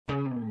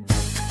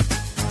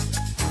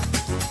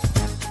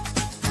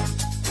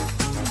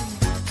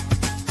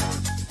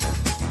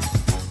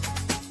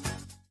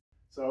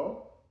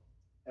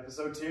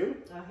episode 2.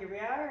 Here we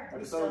are.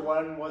 Episode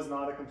 1 was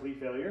not a complete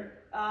failure.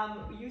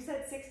 You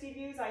said 60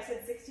 views, I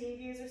said 16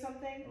 views or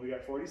something. We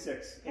got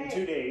 46 okay. in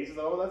 2 days,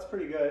 though. That's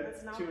pretty good.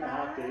 That's not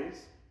 2.5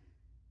 days.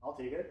 I'll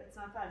take it. It's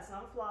not bad. It's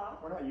not a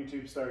flop. We're not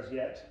YouTube stars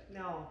yet.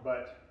 No.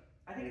 But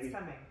I think it's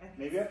coming.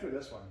 Maybe after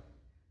this one.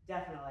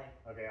 Definitely.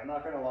 Okay, I'm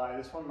not going to lie.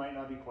 This one might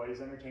not be quite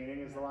as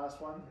entertaining as the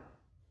last one. No.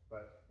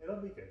 But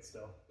it'll be good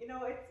still. You know,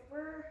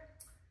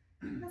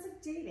 that's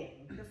like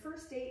dating. The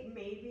first date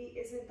maybe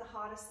isn't the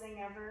hottest thing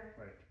ever.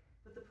 Right.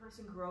 But the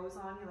person grows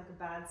on you like a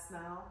bad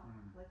smell,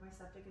 like my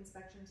septic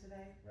inspection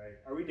today. Right.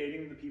 Are we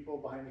dating the people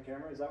behind the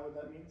camera? Is that what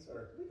that means?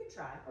 Or we could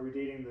try. Are we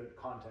dating the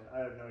content? I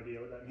have no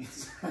idea what that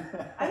means.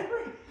 I think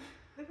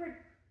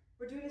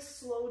we're doing a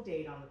slow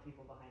date on the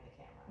people behind the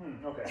camera.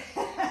 Okay.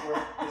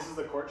 This is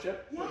the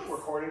courtship? Yes. We're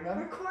courting them?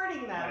 We're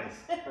courting them.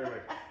 Nice.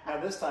 Perfect.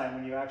 Now this time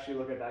when you actually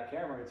look at that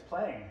camera, it's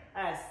playing.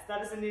 Yes,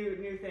 that is a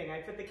new thing.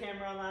 I put the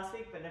camera on last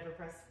week but never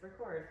pressed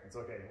record. It's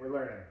okay. We're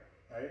learning,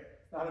 right?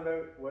 It's not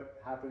about what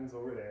happens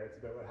over there. It's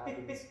about what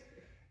happens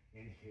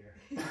in here.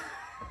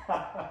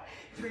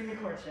 During the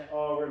courtship.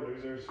 Oh, we're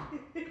losers.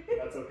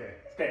 That's okay.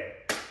 Okay.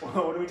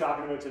 What are we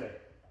talking about today?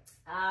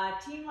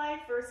 Team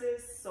life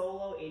versus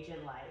solo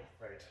agent life.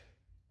 Right.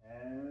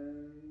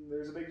 And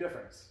there's a big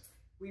difference.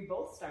 We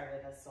both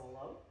started as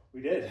solo.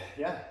 We did,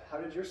 yeah. How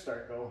did your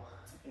start go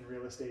in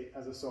real estate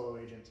as a solo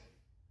agent?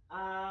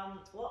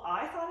 Well,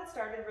 I thought it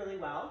started really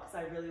well because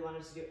I really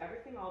wanted to do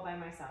everything all by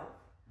myself.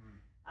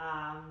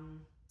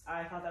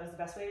 I thought that was the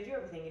best way to do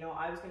everything. You know,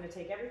 I was going to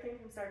take everything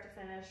from start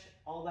to finish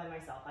all by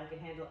myself. I could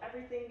handle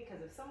everything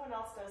because if someone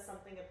else does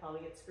something, it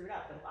probably gets screwed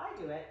up. But if I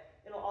do it,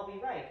 it'll all be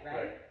right?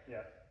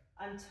 Yeah.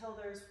 Until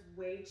there's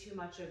way too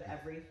much of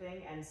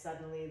everything and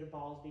suddenly the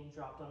ball's being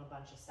dropped on a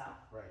bunch of stuff.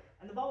 Right.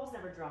 And the ball was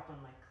never dropped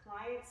on my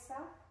client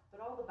stuff,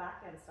 but all the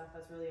back end stuff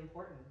that's really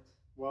important.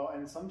 Well,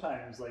 and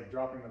sometimes like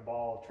dropping the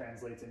ball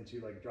translates into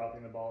like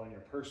dropping the ball in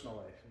your personal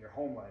life, in your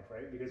home life,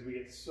 right? Because we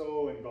get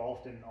so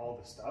engulfed in all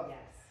the stuff.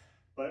 Yes.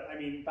 But I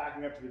mean,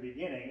 backing up to the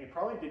beginning, it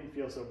probably didn't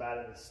feel so bad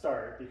at the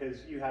start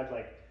because you had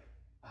like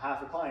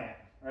half a client,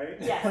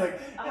 right? Yes,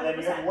 and then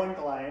you had one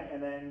client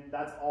and then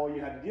that's all you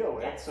had to deal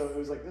with. Yes. So it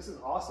was like, this is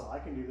awesome. I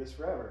can do this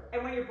forever.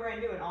 And when you're brand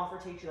new, an offer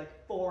takes you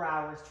like 4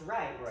 hours to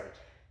write. Right.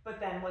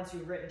 But then once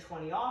you've written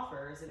 20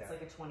 offers, it's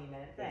like a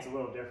 20-minute thing. It's a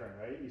little different,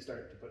 right? You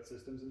start to put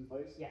systems in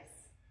place. Yes.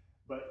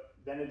 But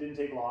then it didn't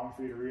take long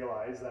for you to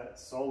realize that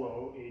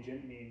solo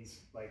agent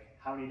means like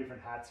how many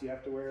different hats you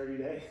have to wear every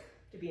day.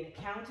 To be an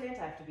accountant,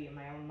 I have to be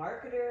my own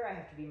marketer, I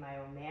have to be my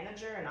own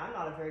manager, and I'm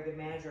not a very good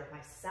manager of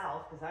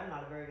myself because I'm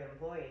not a very good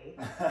employee.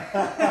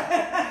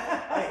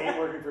 I hate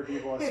working for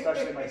people,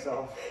 especially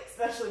myself.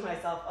 Especially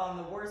myself. I'm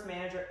the worst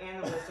manager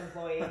and the worst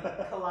employee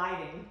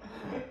colliding.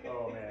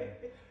 Oh man.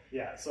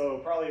 Yeah, so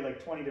probably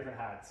like 20 different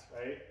hats,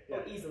 right? Yeah.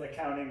 Oh, easily.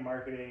 Accounting,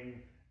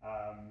 marketing,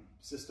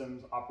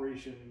 systems,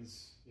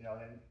 operations, you know,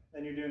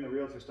 then you're doing the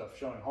realtor stuff,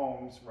 showing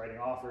homes, writing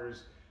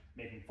offers,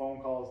 making phone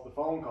calls. The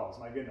phone calls,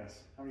 my goodness,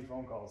 how many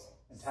phone calls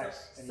and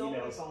texts and emails? So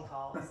many phone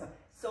calls,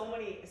 so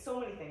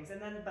many things. And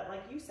then, but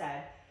like you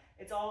said,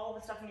 it's all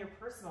the stuff in your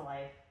personal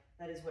life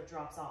that is what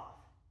drops off.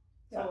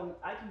 So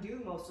I can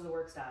do most of the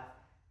work stuff,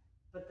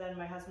 but then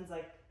my husband's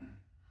like,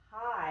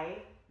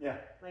 hi. Yeah.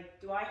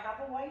 Like, do I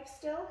have a wife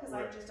still? Because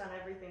I've just done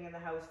everything in the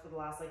house for the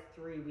last like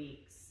 3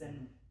 weeks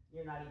and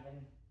you're not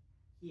even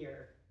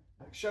here.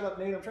 Like, shut up,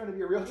 Nate, I'm trying to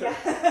be a realtor.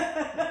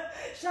 Yeah.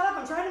 Shut up,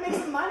 I'm trying to make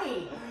some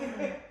money.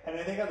 And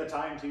I think at the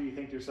time too, you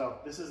think to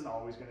yourself, this isn't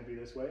always going to be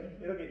this way.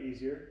 It'll get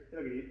easier.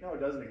 No, it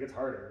doesn't. It gets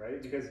harder,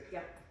 right? Because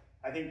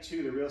I think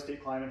too, the real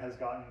estate climate has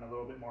gotten a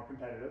little bit more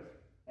competitive,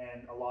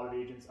 and a lot of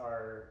agents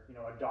are, you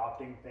know,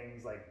 adopting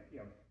things like, you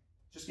know,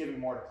 just giving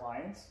more to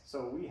clients.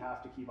 So we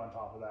have to keep on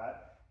top of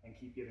that and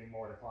keep giving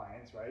more to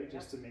clients, right?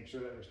 Just to make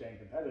sure that we're staying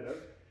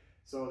competitive.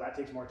 So that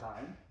takes more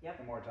time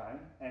and more time.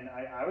 And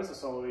I was a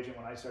solo agent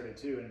when I started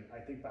too, and I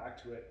think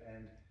back to it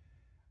and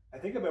I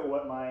think about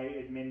what my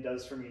admin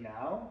does for me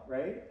now,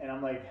 right? And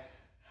I'm like,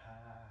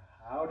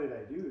 how did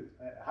I do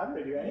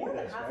any of this, More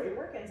than half of your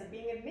work ends up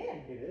being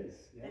admin. It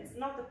is, yeah. It's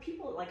not the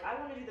people, like I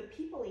want to do the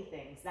people-y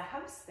things, the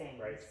house things.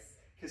 Right.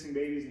 Kissing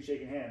babies and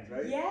shaking hands,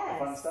 right? Yes.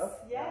 The fun stuff?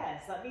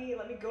 Yes. Yeah.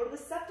 Let me go to the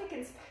septic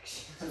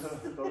inspection.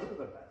 Those are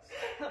the best.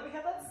 Let me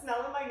have that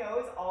smell in my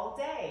nose all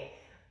day.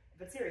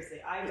 But seriously,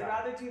 I'd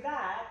rather do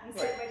that than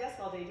sit at my desk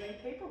all day doing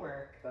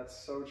paperwork. That's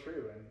so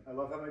true, and I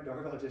love how my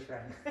doorbell just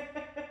rang.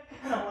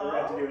 Hello? We're going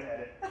to have to do an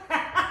edit.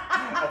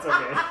 That's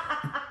okay.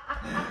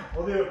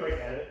 We'll do a quick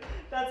edit.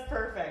 That's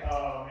perfect.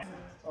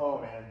 Oh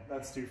man,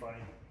 that's too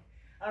funny.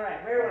 All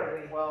right, where were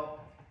we? Well,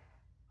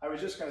 I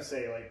was just going to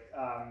say, like,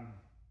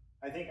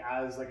 I think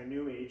as like a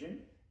new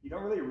agent, you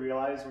don't really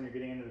realize when you're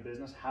getting into the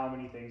business how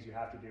many things you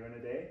have to do in a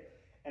day.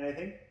 And I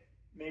think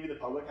maybe the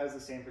public has the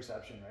same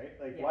perception, right?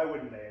 Like, why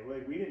wouldn't they?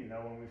 Like, we didn't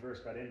know when we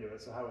first got into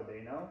it, so how would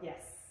they know?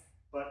 Yes.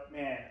 But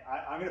man,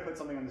 I'm going to put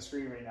something on the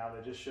screen right now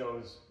that just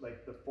shows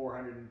like the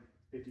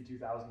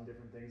 452,000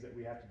 different things that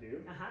we have to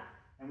do.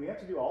 And we have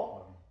to do all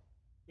of them.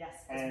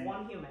 Yes, as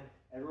one human.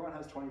 Everyone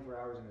has 24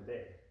 hours in a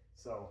day.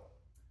 So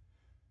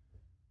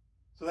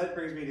So that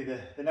brings me to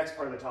the next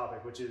part of the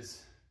topic, which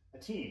is a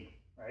team,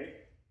 right?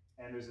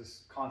 And there's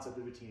this concept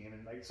of a team,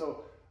 and like,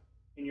 so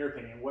in your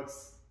opinion,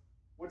 what's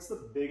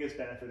the biggest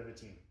benefit of a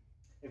team?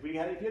 If you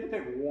had to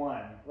pick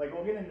one, like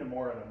we'll get into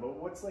more of them, but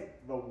what's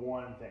like the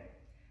one thing?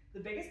 The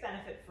biggest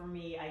benefit for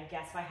me, I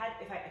guess,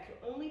 if I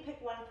could only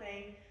pick one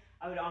thing,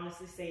 I would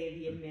honestly say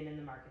the admin and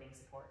the marketing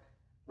support.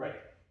 Right.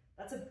 Like,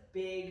 that's a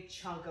big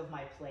chunk of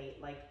my plate.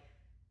 Like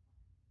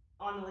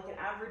on like an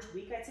average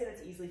week, I'd say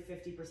that's easily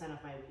 50%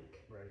 of my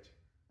week. Right.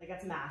 Like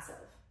that's massive.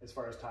 As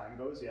far as time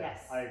goes, yeah,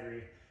 yes. I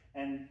agree.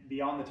 And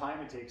beyond the time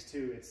it takes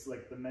too, it's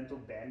like the mental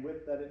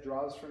bandwidth that it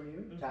draws from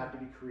you to have to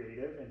be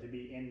creative and to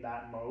be in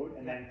that mode,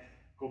 and then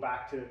go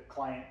back to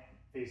client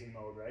facing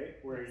mode, right?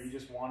 Where you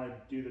just want to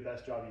do the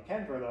best job you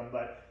can for them,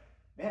 but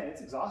man, it's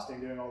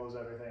exhausting doing all those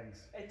other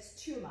things. It's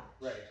too much.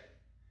 Right.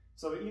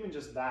 So even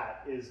just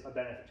that is a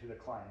benefit to the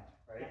client,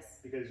 right? Yes.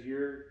 Because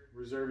you're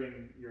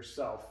reserving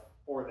yourself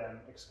for them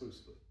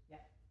exclusively. Yeah.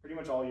 Pretty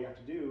much all you have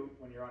to do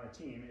when you're on a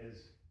team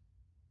is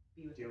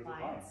be with deal the with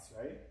clients,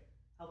 right?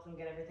 Help them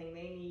get everything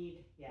they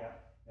need. Yeah.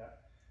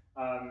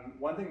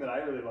 One thing that I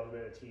really love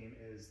about a team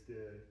is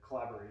the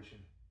collaboration,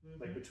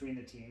 like between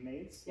the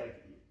teammates.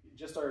 Like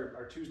just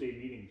our Tuesday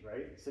meetings,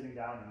 right? Sitting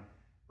down and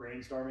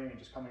brainstorming and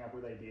just coming up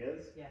with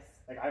ideas. Yes.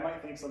 Like I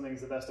might think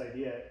something's the best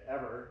idea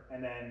ever,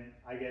 and then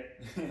I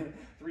get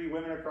 3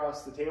 women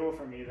across the table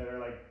from me that are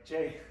like,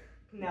 Jay,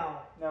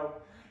 no,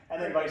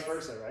 and then vice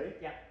versa, right?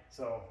 Yeah.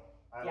 So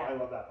I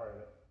love that part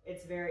of it.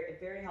 It's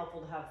very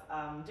helpful to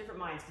have different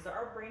minds, because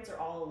our brains are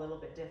all a little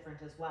bit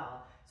different as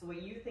well. So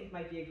what you think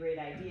might be a great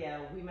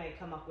idea, we might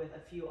come up with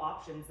a few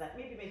options that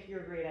maybe make your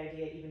great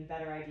idea even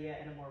better idea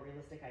and a more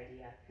realistic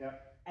idea.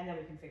 Yep. And then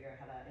we can figure out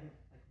how to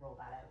like roll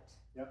that out.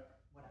 Yep.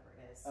 Whatever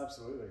it is.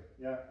 Absolutely.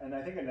 Yeah. And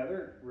I think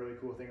another really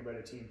cool thing about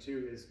a team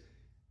too is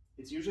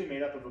it's usually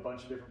made up of a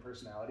bunch of different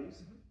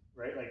personalities,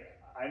 right? Like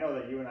I know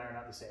that you and I are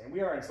not the same.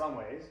 We are in some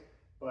ways,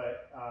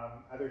 but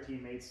other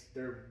teammates,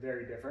 they're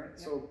very different.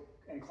 Yep. So,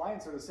 and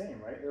clients are the same,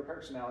 right? Their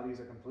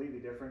personalities are completely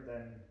different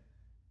than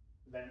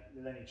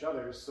each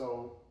other's.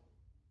 So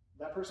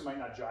that person might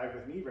not jive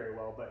with me very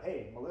well, but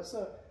hey,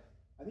 Melissa,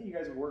 I think you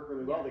guys would work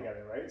really well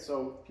together, right?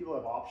 So people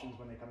have options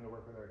when they come to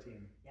work with our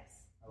team.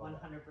 Yes, 100%,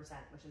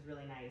 which is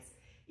really nice.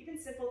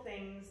 Even simple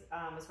things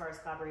as far as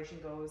collaboration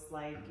goes,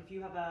 like if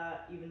you have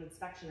even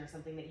inspection or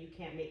something that you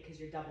can't make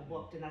because you're double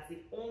booked, and that's the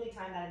only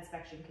time that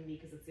inspection can be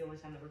because it's the only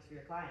time that works for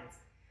your clients,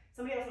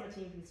 somebody else on the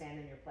team can stand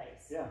in your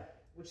place. Yeah.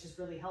 Which is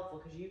really helpful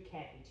because you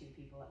can't be 2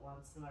 people at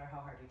once, no matter how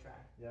hard you try.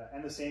 Yeah,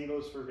 and the same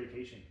goes for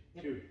vacation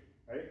too,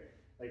 right?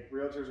 Like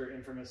realtors are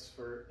infamous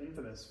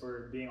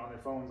for being on their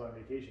phones on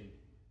vacation,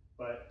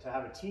 but to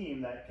have a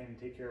team that can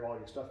take care of all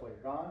your stuff while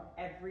you're gone.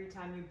 Every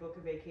time you book a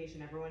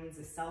vacation, everyone needs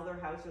to sell their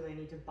house or they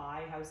need to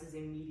buy houses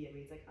immediately.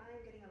 It's like,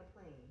 I'm getting on a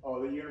plane.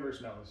 Oh, the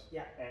universe knows.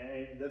 Yeah,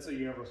 and that's a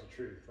universal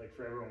truth. Like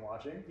for everyone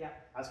watching. Yeah.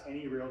 Ask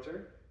any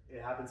realtor.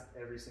 It happens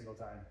every single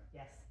time.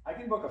 Yes. I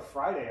can book a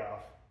Friday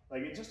off.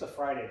 Like it's just a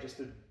Friday just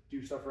to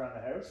do stuff around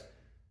the house,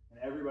 and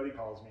everybody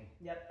calls me.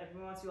 Yep,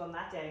 everyone wants you on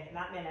that day, in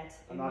that minute.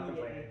 I'm not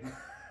complaining.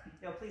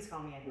 No, please call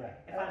me anyway.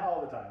 Yeah,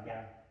 all the time,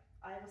 yeah.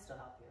 I will still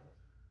help you.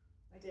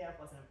 My day off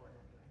wasn't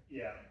important anyway.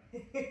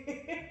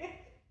 Yeah.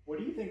 What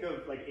do you think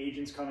of like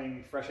agents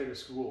coming fresh out of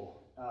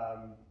school?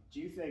 Do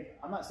you think,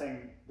 I'm not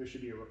saying there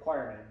should be a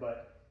requirement,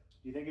 but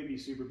do you think it'd be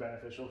super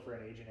beneficial for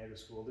an agent out of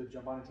school to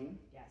jump on a team?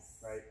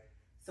 Yes. Right.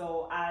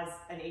 So as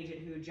an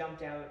agent who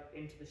jumped out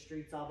into the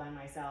streets all by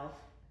myself,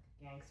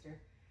 gangster.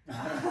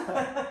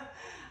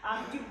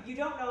 You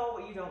don't know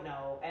what you don't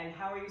know, and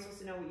how are you supposed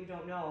to know what you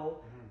don't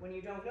know when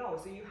you don't know?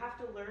 So you have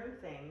to learn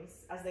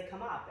things as they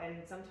come up,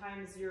 and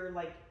sometimes you're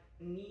like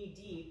knee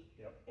deep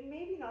in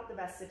maybe not the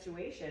best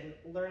situation,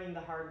 learning the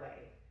hard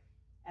way.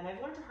 And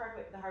I've learned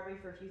the hard way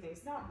for a few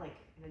things, not like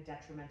in a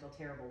detrimental,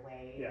 terrible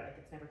way, like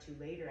it's never too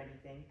late or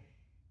anything.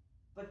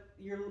 But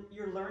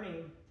you're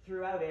learning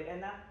throughout it,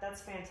 and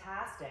that's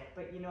fantastic.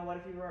 But you know what?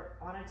 If you were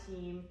on a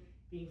team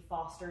being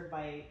fostered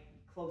by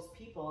close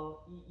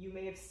people, you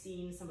may have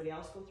seen somebody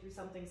else go through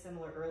something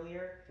similar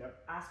earlier,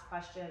 asked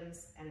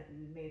questions, and it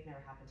may have never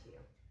happened to you.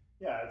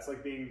 Yeah, it's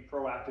like being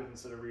proactive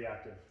instead of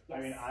reactive. Yes.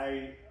 I mean,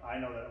 I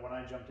know that when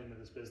I jumped into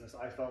this business,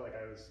 I felt like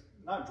I was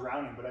not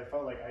drowning, but I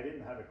felt like I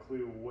didn't have a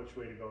clue which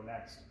way to go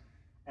next.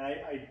 And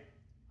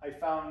I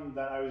found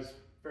that I was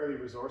fairly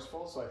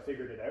resourceful, so I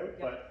figured it out.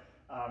 But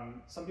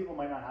some people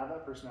might not have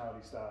that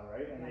personality style,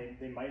 right? And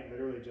they might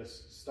literally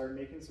just start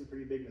making some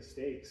pretty big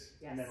mistakes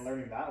and then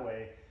learning that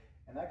way.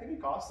 And that can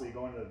be costly,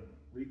 going to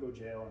RICO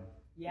jail.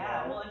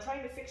 And, well, and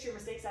trying to fix your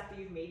mistakes after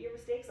you've made your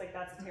mistakes, like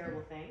that's a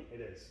terrible thing.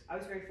 It is. I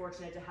was very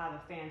fortunate to have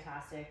a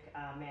fantastic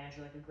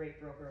manager, like a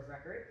great broker of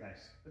record.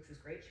 Nice. Which was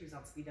great. She was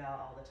on speed dial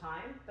all the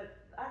time. But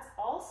that's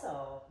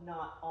also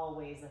not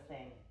always a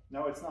thing.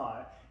 No, it's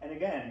not. And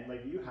again,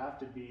 like you have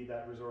to be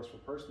that resourceful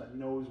person that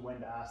knows when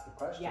to ask the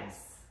questions.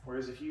 Yes.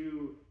 Whereas if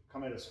you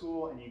come out of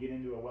school and you get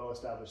into a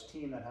well-established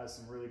team that has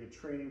some really good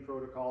training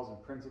protocols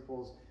and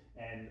principles,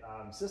 and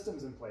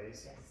systems in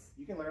place, yes.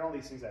 you can learn all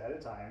these things ahead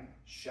of time,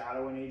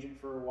 shadow an agent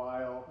for a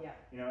while,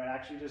 you know, and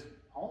actually just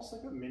almost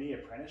like a mini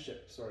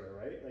apprenticeship sort of,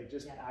 right? Like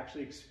just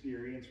actually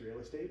experience real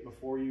estate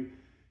before you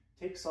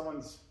take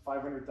someone's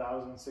 $500,000,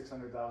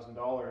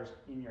 $600,000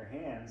 in your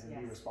hands and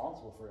be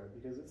responsible for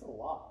it, because it's a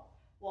lot.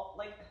 Well,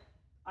 like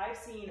I've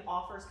seen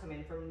offers come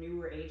in from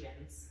newer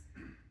agents,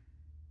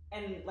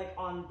 and like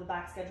on the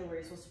back schedule where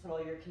you're supposed to put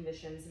all your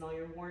conditions and all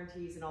your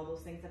warranties and all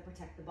those things that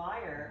protect the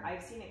buyer,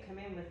 I've seen it come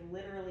in with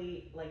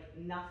literally like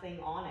nothing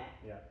on it.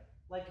 Yeah.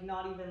 Like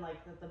not even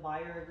like that the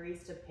buyer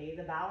agrees to pay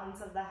the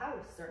balance of the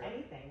house or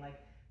anything.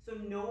 Like, so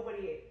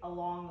nobody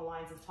along the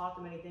lines has taught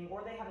them anything,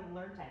 or they haven't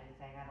learned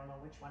anything. I don't know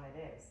which one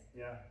it is.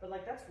 Yeah. But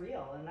like that's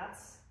real, and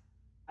that's,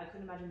 I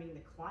couldn't imagine being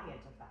the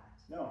client of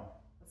that. No.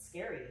 That's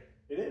scary.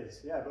 It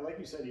is, yeah. But like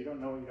you said, you don't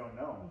know what you don't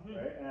know,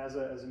 right? And as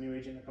a new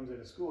agent that comes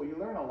into school, you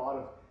learn a lot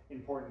of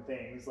important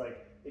things.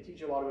 Like they teach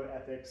you a lot about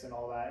ethics and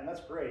all that, and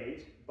that's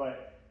great.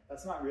 But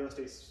that's not real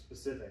estate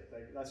specific.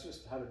 Like that's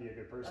just how to be a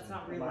good person. That's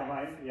not real in my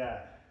life. mind.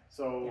 Yeah.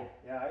 So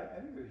I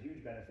think there's a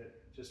huge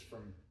benefit just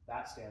from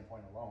that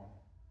standpoint alone.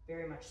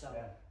 Very much so.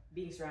 Yeah.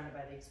 Being surrounded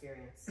by the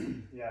experience.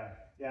 Yeah.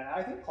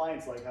 I think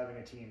clients like having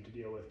a team to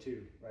deal with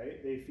too,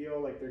 right? They feel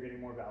like they're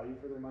getting more value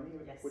for their money,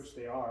 which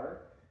they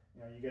are.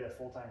 You know, you get a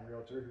full-time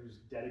realtor who's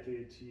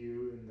dedicated to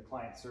you and the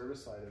client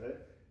service side of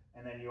it,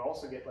 and then you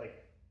also get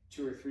like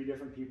 2 or 3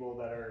 different people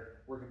that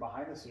are working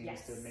behind the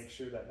scenes to make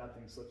sure that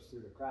nothing slips through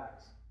the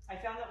cracks. I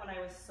found that when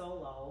I was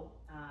solo,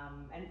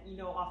 and you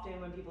know, often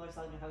when people are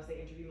selling a house,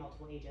 they interview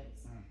multiple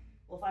agents.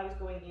 Well, if I was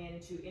going in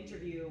to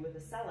interview with a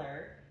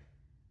seller,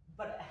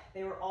 but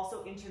they were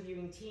also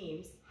interviewing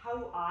teams, how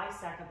do I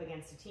stack up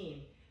against a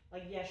team?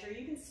 Like, yeah, sure,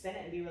 you can spin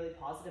it and be really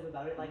positive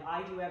about it. Like,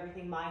 I do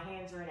everything, my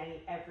hands are in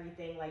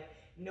everything. Like,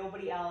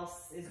 nobody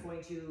else is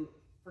going to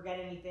forget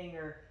anything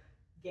or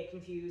get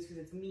confused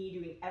because it's me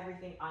doing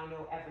everything. I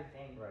know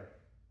everything. Right.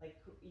 Like,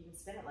 you can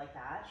spin it like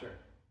that. Sure.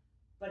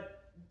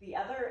 But the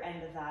other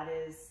end of that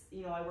is,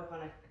 you know, I work on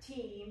a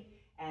team,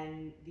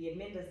 and the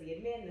admin does the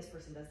admin, this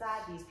person does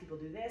that, these people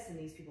do this, and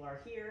these people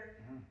are here.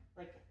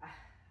 Like,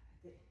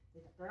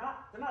 they're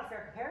not a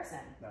fair comparison.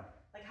 No.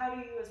 Like, how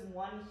do you as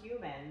one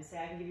human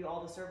say I can give you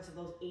all the service of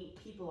those 8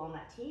 people on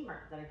that team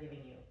that are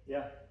giving you?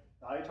 Yeah,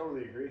 I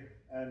totally agree.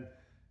 And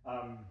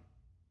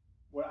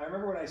I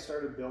remember when I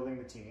started building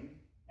the team,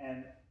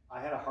 and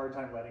I had a hard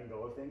time letting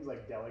go of things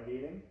like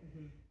delegating.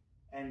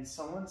 And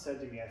someone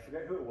said to me, I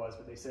forget who it was,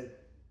 but they said,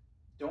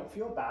 don't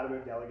feel bad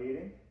about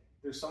delegating.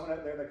 There's someone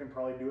out there that can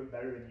probably do it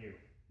better than you.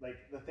 Like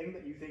the thing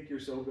that you think you're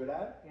so good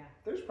at,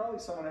 there's probably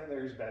someone out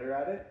there who's better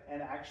at it.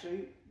 And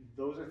actually,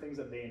 those are things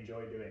that they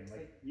enjoy doing.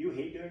 Like you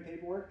hate doing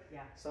paperwork,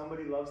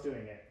 somebody loves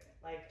doing it.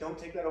 Like don't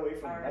take that away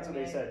from them. That's what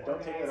they said.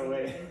 Don't take that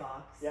away.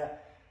 Yeah,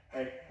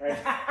 right.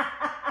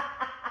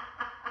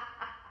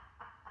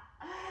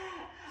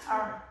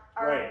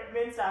 Our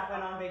admin staff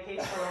went on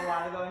vacation a little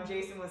while ago, and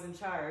Jason was in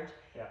charge.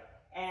 Yeah.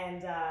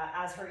 And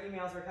as her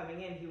emails were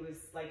coming in, he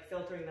was like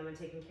filtering them and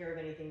taking care of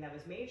anything that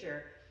was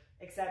major.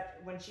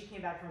 Except when she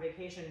came back from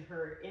vacation,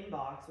 her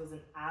inbox was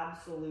an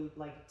absolute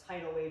like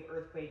tidal wave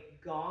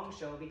earthquake gong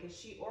show, because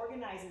she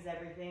organizes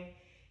everything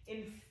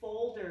in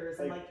folders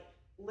and like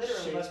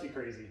literally she must be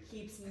crazy.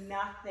 Keeps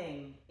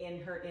nothing in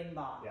her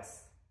inbox. Yeah.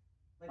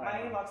 Like my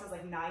inbox is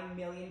like 9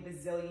 million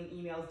bazillion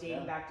emails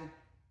dating back to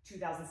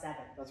 2007.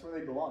 That's where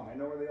they belong. I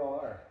know where they all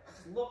are.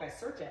 Just look, I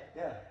search it.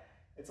 Yeah.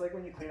 It's like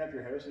when you clean up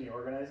your house and you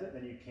organize it,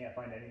 then you can't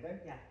find anything.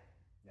 Yeah.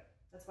 Yeah.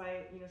 That's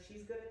why, you know,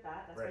 she's good at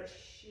that. That's why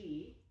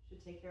she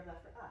should take care of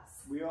that for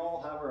us. We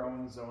all have our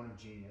own zone of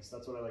genius.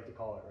 That's what I like to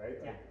call it,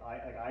 right?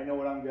 Like I know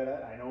what I'm good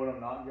at. I know what I'm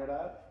not good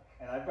at.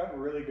 And I've gotten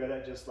really good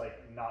at just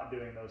like not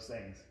doing those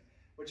things.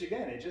 Which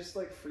again, it just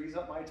like frees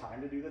up my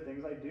time to do the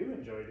things I do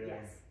enjoy doing.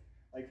 Yes.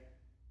 Like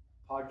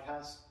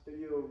podcast,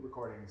 video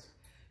recordings.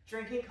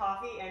 Drinking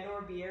coffee and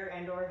or beer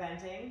and or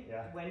venting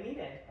when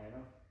needed. I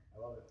know. I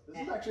love it.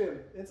 This is actually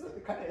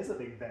it kind of is a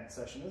big vent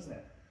session, isn't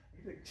it?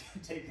 I get to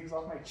take things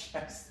off my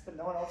chest, and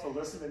no one else will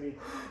listen to me.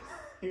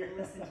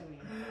 Listen to me.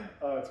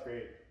 Oh, it's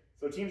great.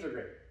 So teams are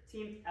great.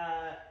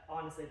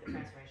 Honestly, the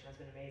transformation has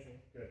been amazing.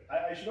 Good.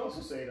 I should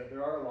also say that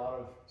there are a lot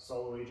of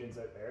solo agents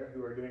out there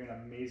who are doing an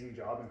amazing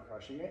job and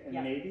crushing it, and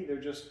maybe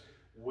they're just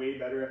way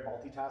better at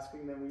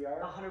multitasking than we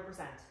are.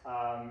 100%.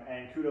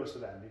 And kudos to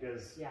them,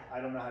 because I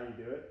don't know how you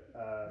do it.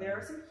 There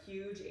are some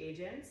huge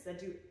agents that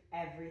do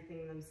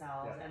everything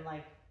themselves, and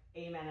like,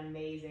 amen,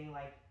 amazing.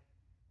 Like,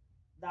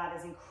 that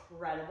is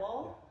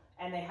incredible.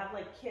 And they have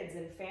like kids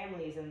and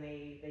families, and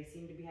they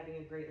seem to be having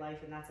a great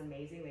life, and that's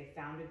amazing. They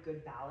found a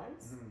good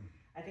balance.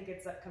 I think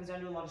it comes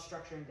down to a lot of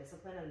structure and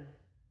discipline, and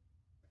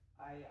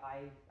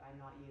I'm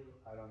not you.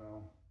 I don't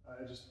know.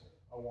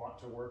 I want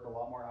to work a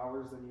lot more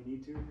hours than you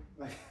need to.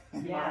 Like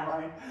in my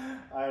mind,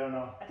 I don't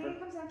know. I think it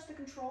comes down to the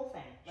control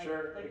thing. Like,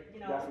 sure, like, you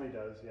know, it definitely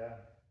does. Yeah.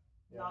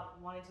 Not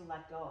wanting to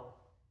let go.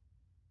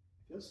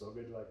 It feels so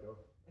good to let go.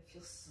 It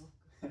feels so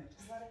good.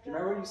 Just let it go. Do you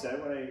remember what you said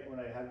when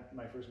I had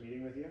my first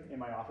meeting with you in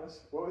my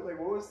office? What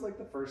was like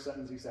the first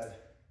sentence you said?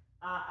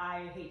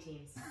 I hate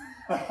teams.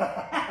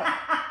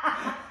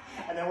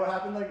 And then what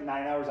happened like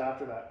 9 hours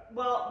after that?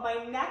 Well,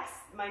 my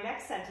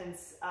next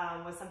sentence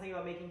was something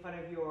about making fun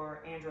of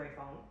your Android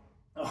phone.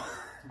 Oh.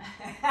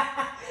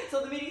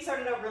 So the meeting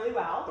started out really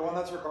well. The one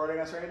that's recording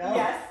us right now?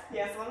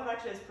 Yes, the one that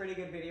actually has pretty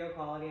good video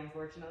quality,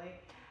 unfortunately.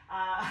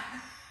 And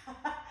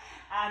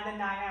then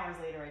 9 hours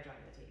later, I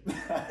joined the team.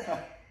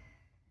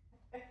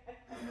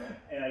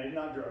 And I did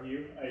not drug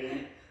you. I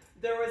didn't.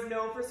 There was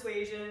no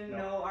persuasion,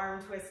 no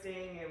arm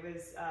twisting. It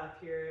was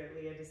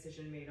purely a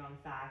decision made on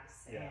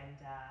facts and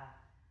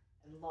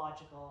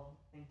logical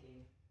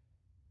thinking.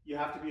 You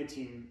have to be a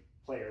team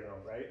player, though,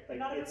 right? Like,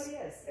 not everybody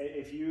is.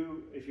 If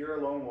you're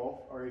a lone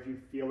wolf, or if you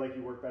feel like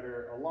you work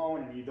better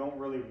alone and you don't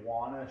really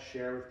want to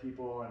share with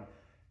people and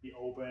be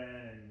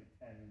open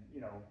and you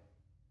know,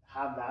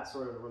 have that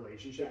sort of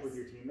relationship with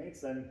your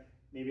teammates, then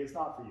maybe it's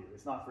not for you.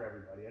 It's not for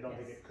everybody. I don't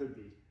think it could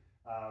be.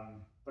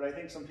 But I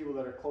think some people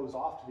that are closed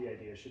off to the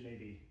idea should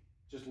maybe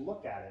just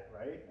look at it,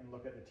 right? And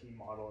look at the team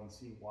model and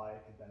see why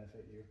it could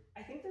benefit you.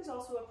 I think there's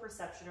also a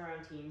perception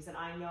around teams, and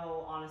I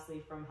know, honestly,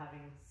 from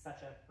having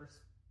such a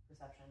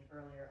perception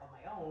earlier on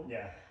my own.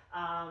 Yeah.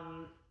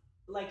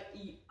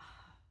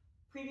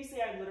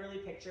 Previously, I literally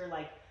picture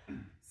like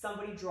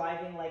somebody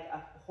driving like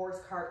a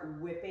horse cart,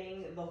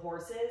 whipping the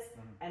horses,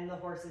 and the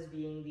horses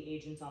being the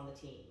agents on the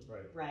team,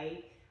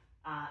 right?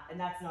 And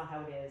that's not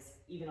how it is,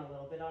 even a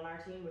little bit on our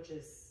team, which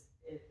is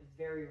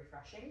very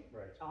refreshing.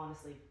 Right.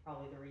 Honestly,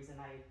 probably the reason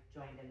I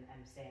joined and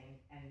am staying,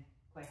 and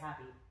quite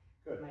happy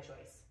with my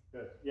choice.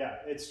 Good.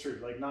 Yeah, it's true.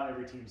 Like, not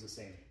every team's the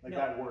same. Like,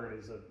 that word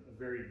is a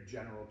very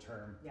general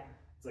term. Yeah.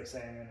 It's like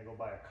saying I'm going to go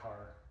buy a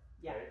car.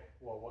 Yeah. Right?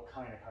 Well, what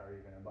kind of car are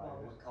you going to buy?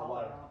 Well,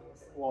 color,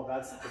 obviously. Well,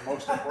 that's the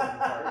most important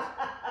part.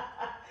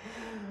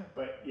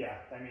 But yeah,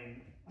 I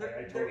mean, I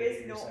totally there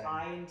is no saying.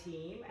 I in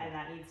team, and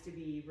that needs to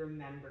be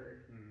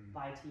remembered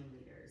by team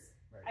leaders.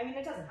 Right. I mean,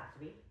 it doesn't have to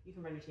be. You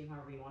can run your team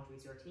however you want to.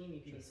 It's your team. You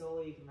can be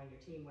solo. You can run your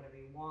team whatever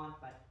you want.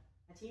 But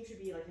a team should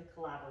be like a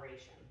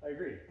collaboration. I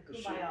agree.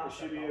 It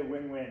should be a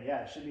win-win.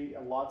 Yeah, it should be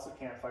lots of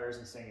campfires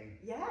and singing.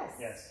 Yes.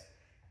 Yes.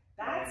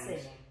 Bad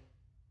singing.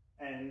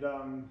 And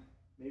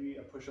maybe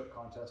a push-up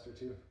contest or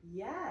two.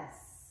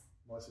 Yes.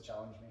 Melissa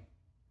challenged me.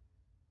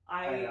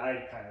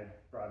 I kind of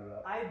brought it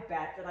up. I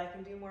bet that I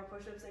can do more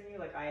push-ups than you.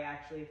 Like, I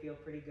actually feel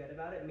pretty good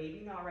about it.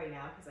 Maybe not right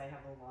now because I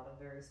have a lot of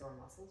very sore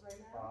muscles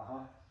right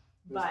now.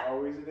 There's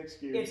always an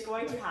excuse. It's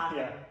going to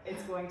happen.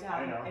 It's going to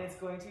happen, and it's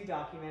going to be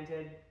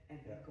documented. And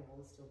the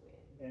goal is to win.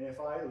 And if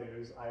I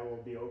lose, I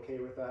will be okay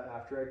with that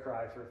after I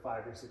cry for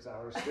 5 or 6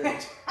 hours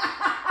straight.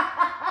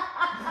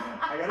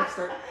 I gotta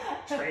start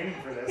training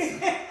for this.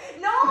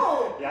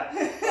 No! Yeah.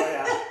 Oh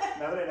yeah.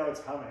 Now that I know it's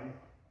coming,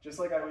 just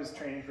like I was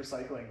training for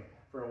cycling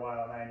for a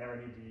while, and I never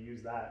need to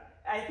use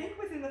that. I think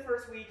within the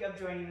first week of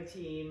joining the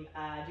team,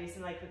 Jason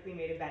and I quickly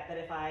made a bet that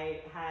if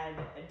I had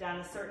done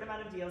a certain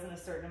amount of deals in a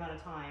certain amount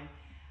of time,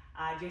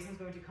 Jason's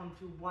going to come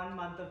through 1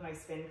 month of my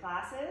spin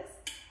classes.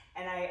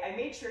 And I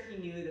made sure he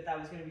knew that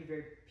was going to be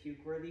very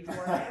puke-worthy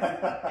for him,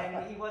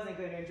 and he wasn't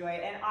going to enjoy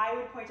it. And I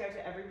would point out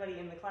to everybody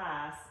in the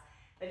class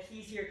that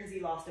he's here because he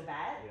lost a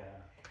bet. Yeah.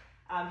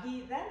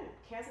 He then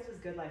canceled his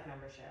Good Life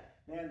membership.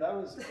 Man, it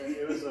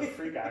was a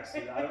freak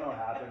accident. I don't know what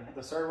happened.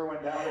 The server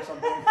went down or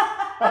something.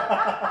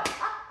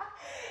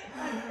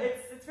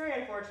 It's very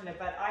unfortunate,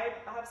 but I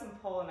have some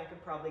pull and I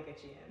could probably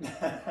get you in.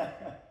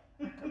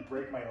 I'd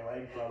break my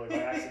leg probably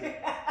by accident.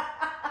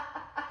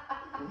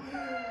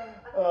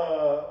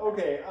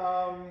 Okay,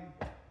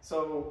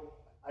 so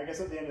I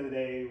guess at the end of the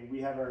day, we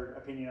have our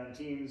opinion on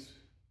teams.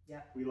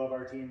 Yeah. We love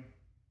our team.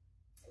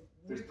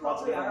 We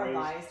probably are a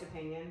biased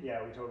opinion.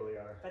 Yeah, we totally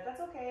are. But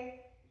that's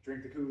okay.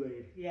 Drink the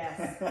Kool-Aid.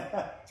 Yes.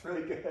 It's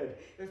really good.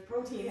 There's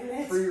protein in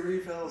it. Free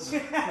refills.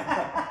 There's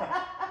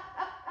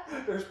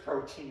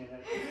protein in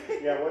it.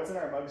 Yeah, what's in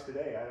our mugs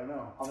today? I don't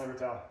know. I'll never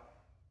tell.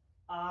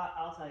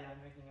 I'll tell you, I'm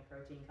drinking a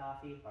protein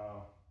coffee.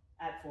 Oh.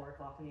 At 4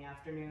 o'clock in the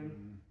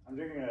afternoon. I'm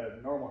drinking a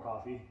normal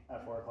coffee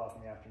at 4 o'clock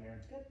in the afternoon.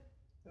 Good.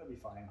 It'll be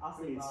fine. I'll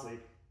sleep.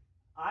 Sleep.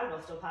 I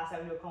will still pass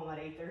out into a coma at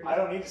 8:30. I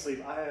don't need to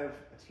sleep. I have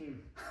a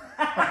team.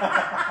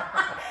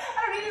 I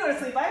don't need to go to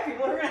sleep. I have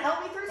people who are going to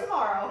help me through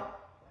tomorrow.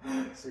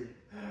 Sweet.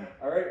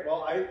 All right.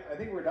 Well, I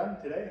think we're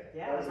done today.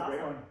 Yeah, that was a awesome.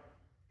 great one.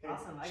 Okay.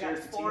 Awesome. I got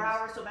 4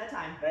 hours till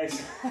bedtime.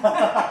 Nice.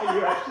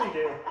 You actually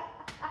do.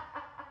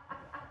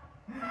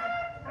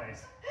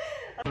 Nice.